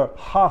in the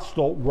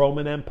hostile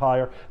Roman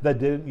Empire that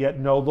didn't yet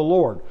know the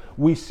Lord.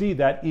 We see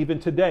that even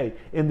today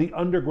in the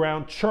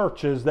underground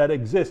churches that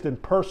exist in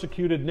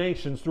persecuted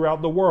nations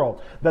throughout the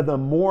world. That the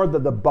more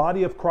that the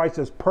body of Christ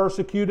is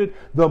persecuted,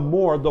 the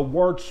more the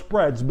word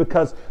spreads,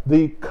 because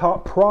the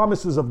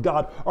promises of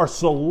God are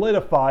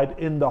solidified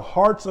in the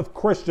hearts of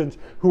Christians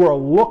who are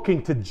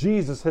looking to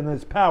Jesus and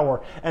His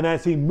power. And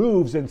as He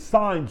moves in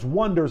signs,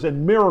 wonders,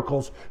 and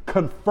miracles,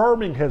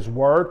 confirming His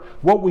word,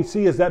 what we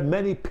see is that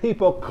many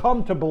people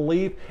come to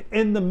believe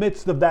in the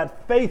midst of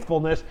that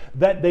faithfulness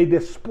that they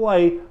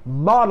display,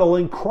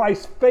 modeling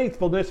Christ's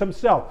faithfulness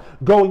Himself,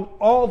 going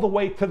all the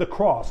way to the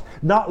cross,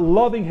 not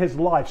loving His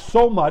life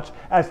so much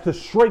as to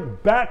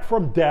shrink back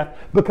from death,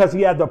 because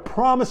He had the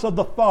promise of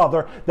the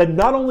Father that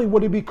not only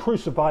would He be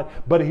crucified,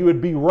 but He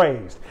would be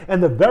raised.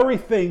 And the very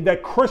thing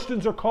that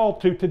Christians are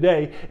called to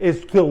today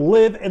is to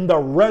live in the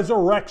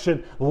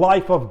resurrection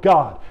life of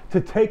God,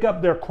 to take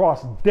up their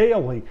cross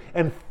daily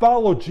and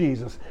follow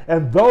Jesus.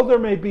 And though there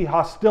may be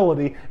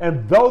hostility,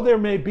 and though there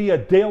may be a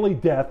daily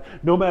death,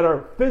 no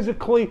matter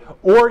physically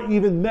or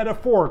even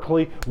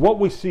metaphorically, what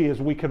we see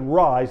is we can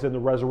rise in the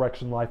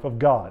resurrection life of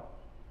God.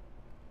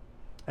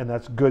 And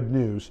that's good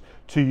news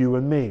to you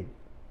and me.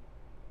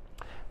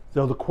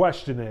 So the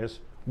question is,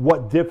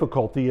 what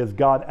difficulty is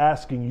God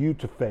asking you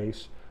to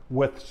face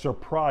with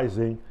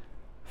surprising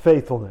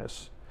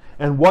faithfulness?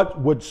 And what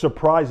would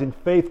surprising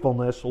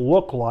faithfulness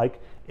look like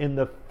in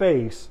the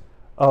face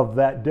of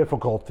that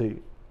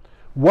difficulty?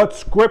 What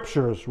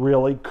scriptures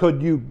really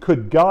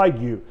could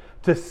guide you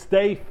to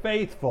stay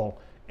faithful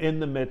in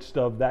the midst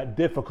of that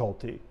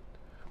difficulty?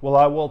 Well,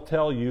 I will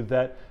tell you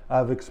that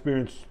I've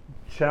experienced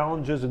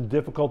challenges and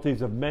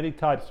difficulties of many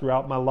types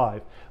throughout my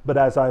life. But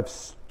as I've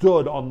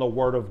stood on the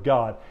Word of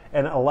God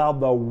and allowed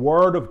the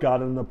Word of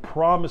God and the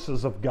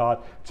promises of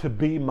God to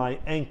be my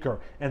anchor,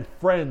 and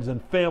friends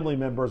and family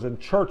members and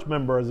church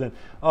members and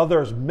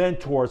others,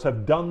 mentors,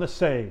 have done the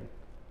same,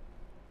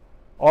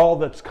 all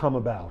that's come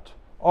about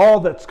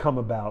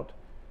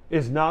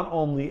is not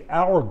only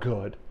our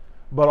good,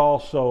 but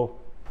also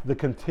the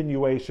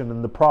continuation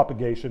and the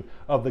propagation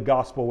of the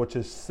gospel, which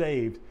is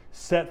saved,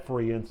 set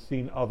free, and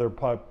seen other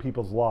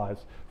people's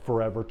lives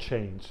forever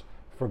changed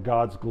for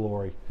God's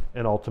glory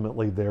and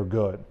ultimately their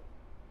good.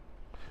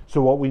 So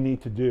what we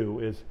need to do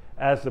is,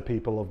 as the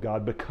people of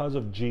God, because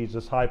of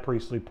Jesus' high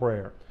priestly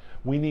prayer,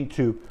 we need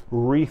to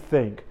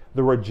rethink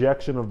the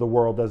rejection of the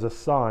world as a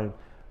sign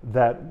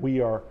that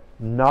we are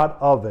not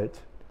of it,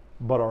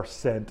 but are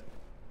sent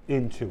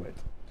into it.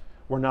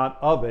 We're not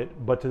of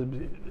it, but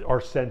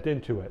are sent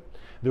into it.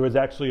 There was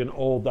actually an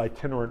old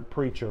itinerant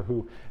preacher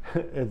who,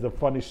 is a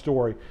funny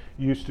story,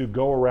 used to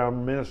go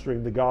around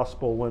ministering the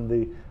gospel when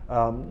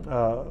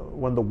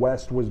the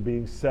West was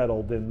being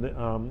settled in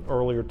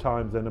earlier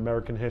times in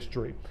American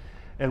history.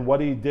 And what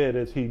he did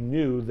is he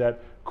knew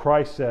that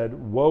Christ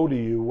said, "Woe to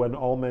you when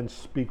all men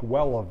speak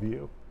well of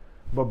you,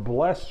 but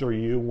blessed are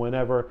you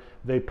whenever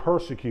they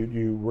persecute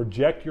you,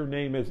 reject your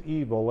name as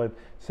evil, and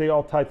say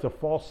all types of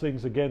false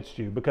things against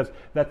you," because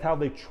that's how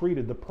they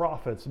treated the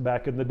prophets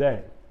back in the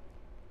day,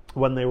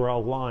 when they were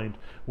aligned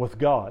with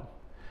God.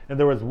 And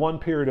there was one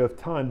period of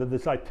time that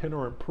this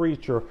itinerant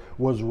preacher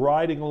was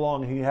riding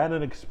along. He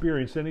hadn't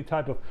experienced any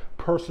type of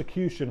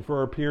persecution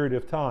for a period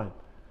of time.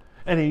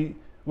 And he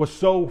was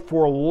so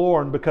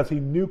forlorn because he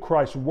knew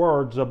Christ's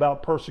words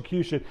about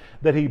persecution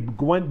that he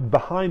went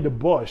behind a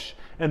bush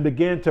and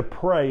began to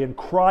pray and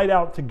cried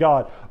out to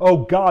God, "Oh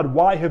God,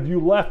 why have you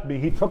left me?"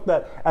 He took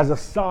that as a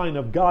sign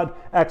of God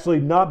actually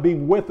not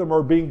being with him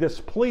or being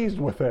displeased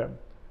with him.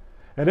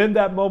 And in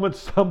that moment,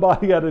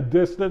 somebody at a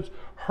distance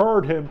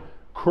heard him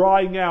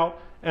crying out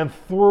and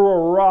threw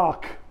a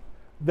rock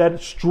that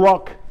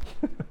struck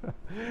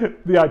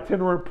the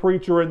itinerant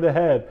preacher in the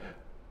head.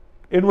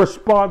 In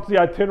response, the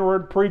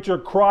itinerant preacher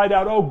cried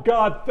out, "Oh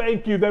God,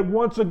 thank you that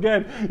once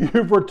again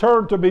you've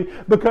returned to me,"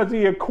 because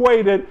he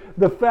equated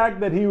the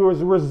fact that he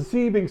was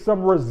receiving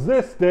some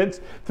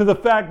resistance to the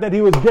fact that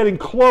he was getting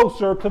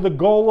closer to the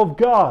goal of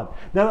God.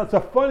 Now that's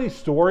a funny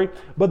story,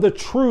 but the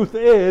truth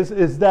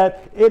is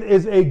that it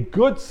is a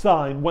good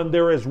sign when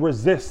there is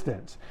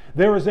resistance.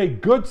 There is a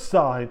good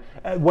sign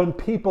when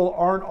people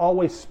aren't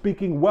always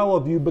speaking well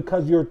of you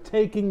because you're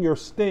taking your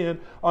stand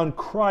on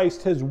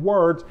Christ, His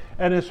words,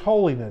 and His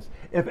holiness.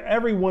 If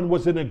everyone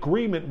was in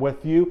agreement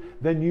with you,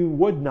 then you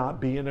would not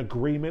be in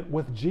agreement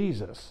with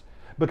Jesus.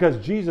 Because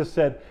Jesus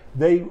said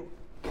they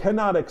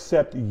cannot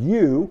accept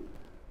you.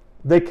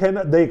 They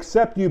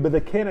accept you, but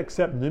they can't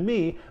accept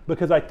me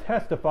because I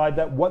testified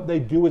that what they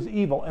do is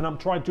evil, and I'm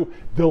trying to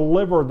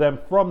deliver them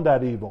from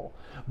that evil.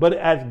 But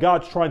as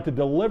God's trying to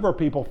deliver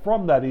people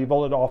from that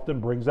evil, it often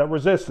brings that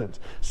resistance.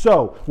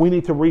 So we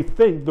need to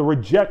rethink the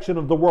rejection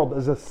of the world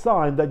as a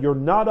sign that you're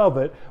not of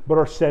it, but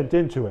are sent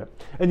into it.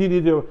 And you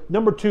need to,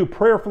 number 2,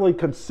 prayerfully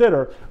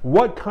consider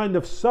what kind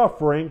of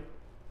suffering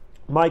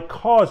might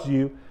cause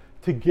you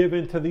to give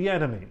in to the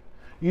enemy.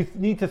 You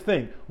need to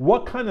think,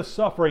 what kind of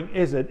suffering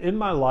is it in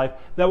my life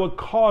that would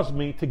cause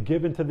me to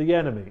give in to the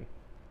enemy?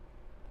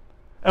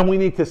 And we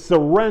need to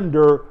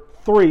surrender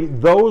 3,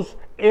 those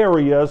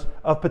areas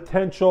of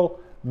potential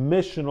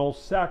missional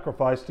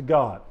sacrifice to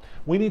God.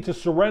 We need to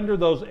surrender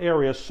those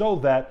areas so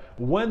that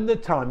when the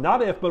time,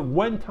 not if, but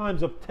when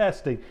times of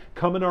testing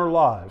come in our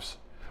lives,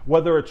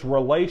 whether it's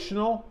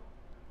relational,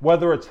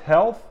 whether it's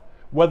health,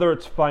 whether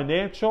it's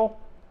financial,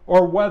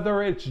 or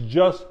whether it's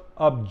just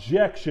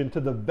objection to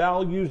the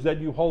values that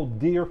you hold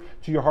dear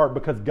to your heart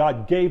because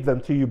God gave them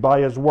to you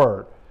by His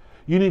Word.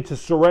 You need to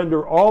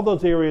surrender all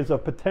those areas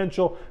of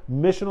potential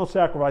missional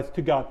sacrifice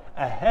to God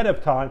ahead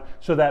of time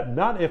so that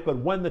not if, but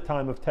when the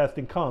time of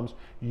testing comes,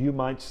 you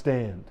might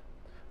stand.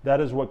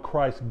 That is what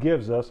Christ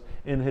gives us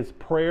in His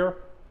prayer,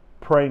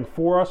 praying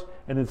for us,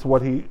 and it's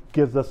what He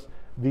gives us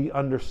the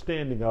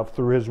understanding of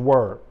through His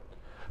Word.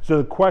 So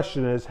the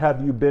question is,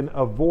 have you been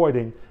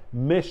avoiding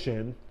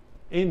mission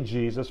in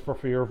Jesus for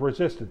fear of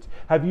resistance?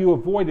 Have you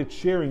avoided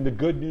sharing the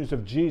good news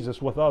of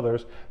Jesus with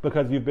others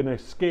because you've been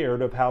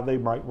scared of how they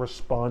might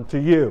respond to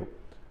you?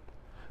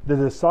 The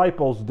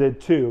disciples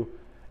did too,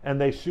 and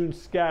they soon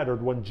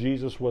scattered when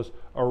Jesus was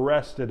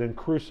arrested and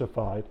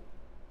crucified,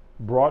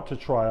 brought to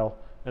trial,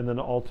 and then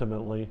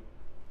ultimately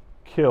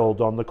killed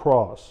on the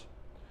cross.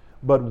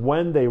 But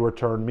when they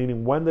returned,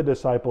 meaning when the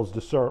disciples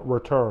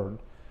returned,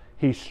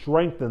 He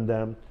strengthened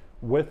them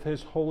with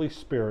His Holy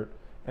Spirit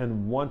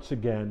and once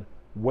again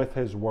with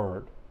His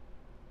Word,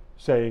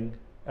 saying,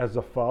 as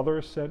the Father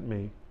has sent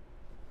me,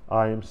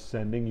 I am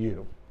sending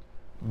you,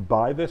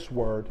 by this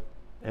Word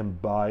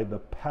and by the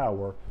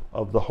power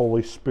of the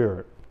Holy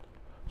Spirit.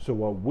 So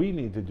what we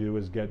need to do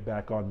is get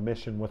back on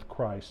mission with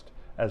Christ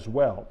as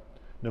well.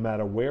 No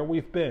matter where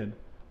we've been,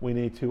 we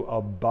need to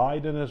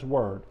abide in His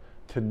Word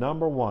to,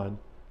 number 1,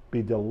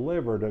 be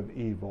delivered of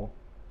evil,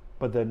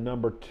 but then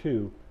number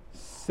 2,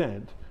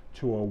 sent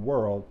to a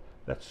world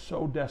that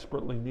so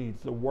desperately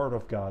needs the Word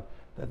of God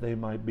that they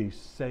might be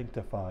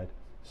sanctified,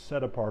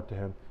 set apart to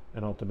Him,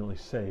 and ultimately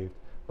saved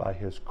by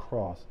His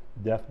cross,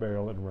 death,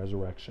 burial, and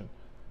resurrection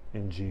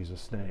in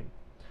Jesus' name.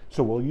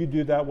 So will you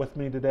do that with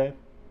me today?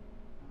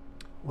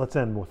 Let's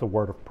end with a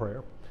word of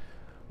prayer.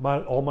 My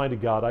Almighty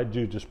God, I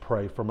do just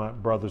pray for my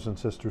brothers and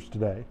sisters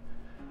today.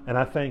 And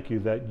I thank you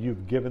that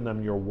you've given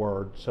them your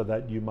word so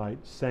that you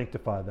might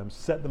sanctify them,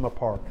 set them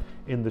apart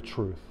in the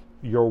truth,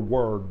 your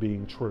word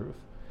being truth.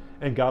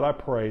 And God, I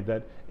pray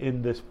that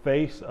in this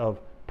face of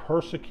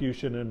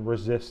persecution and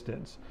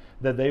resistance,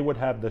 that they would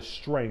have the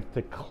strength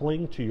to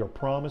cling to your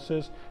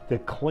promises, to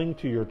cling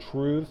to your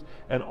truths,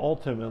 and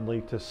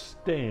ultimately to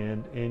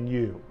stand in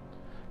you.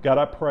 God,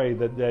 I pray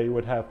that they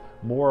would have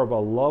more of a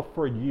love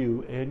for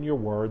you and your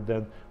word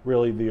than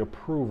really the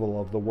approval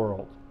of the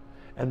world.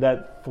 And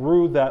that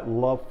through that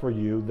love for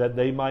you, that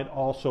they might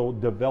also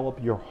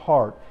develop your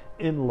heart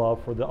in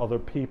love for the other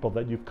people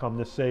that you've come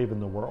to save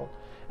in the world.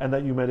 And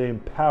that you may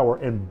empower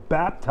and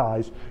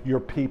baptize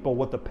your people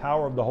with the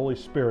power of the Holy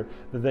Spirit,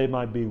 that they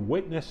might be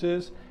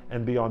witnesses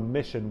and be on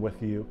mission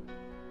with you,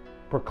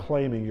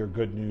 proclaiming your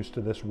good news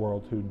to this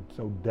world who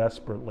so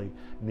desperately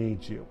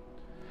needs you.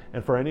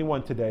 And for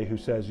anyone today who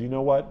says, you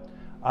know what,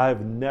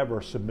 I've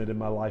never submitted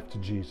my life to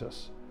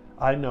Jesus.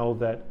 I know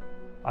that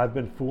I've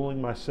been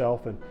fooling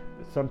myself and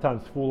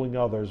sometimes fooling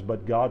others,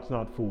 but God's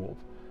not fooled.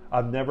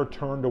 I've never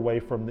turned away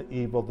from the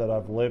evil that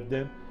I've lived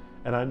in.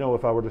 And I know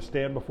if I were to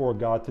stand before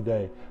God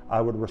today, I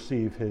would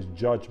receive His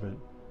judgment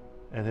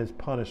and His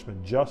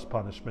punishment, just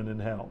punishment in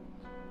hell.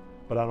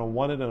 But I don't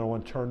want it, and I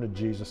want to turn to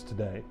Jesus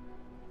today.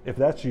 If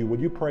that's you, would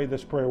you pray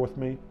this prayer with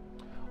me?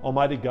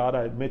 Almighty God,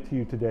 I admit to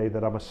you today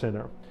that I'm a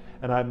sinner.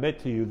 And I admit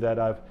to you that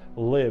I've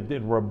lived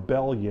in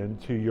rebellion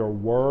to your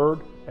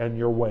word and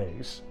your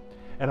ways.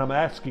 And I'm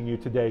asking you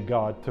today,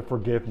 God, to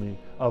forgive me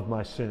of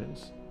my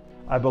sins.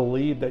 I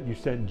believe that you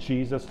sent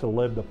Jesus to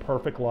live the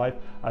perfect life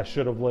I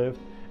should have lived,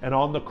 and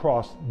on the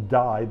cross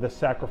died the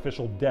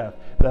sacrificial death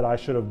that I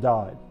should have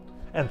died.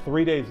 And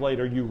 3 days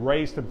later, you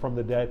raised Him from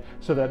the dead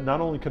so that not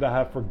only could I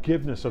have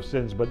forgiveness of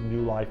sins, but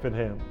new life in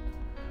Him.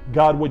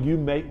 God, would you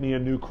make me a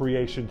new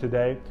creation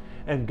today?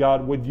 And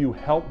God, would you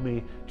help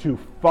me to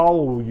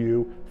follow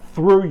you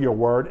through your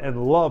word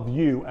and love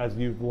you as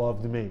you've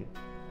loved me?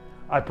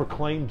 I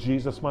proclaim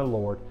Jesus my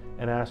Lord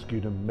and ask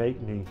you to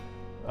make me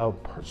a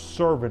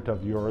servant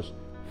of yours,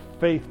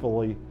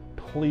 faithfully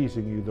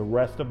pleasing you the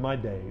rest of my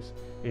days.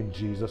 In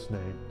Jesus'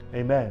 name,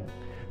 amen.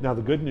 Now,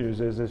 the good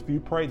news is if you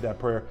prayed that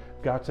prayer,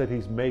 God said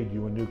He's made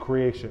you a new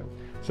creation.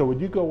 So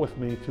would you go with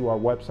me to our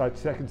website,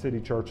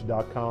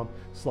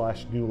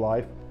 secondcitychurch.com/new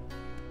life.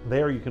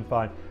 There you can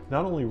find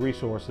not only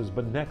resources,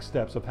 but next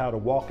steps of how to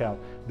walk out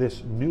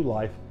this new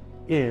life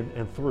in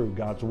and through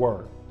God's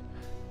Word.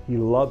 He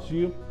loves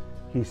you.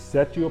 He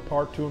set you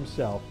apart to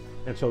Himself.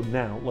 And so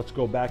now let's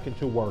go back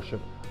into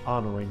worship,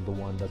 honoring the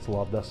one that's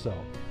loved us so.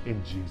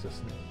 In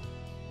Jesus' name.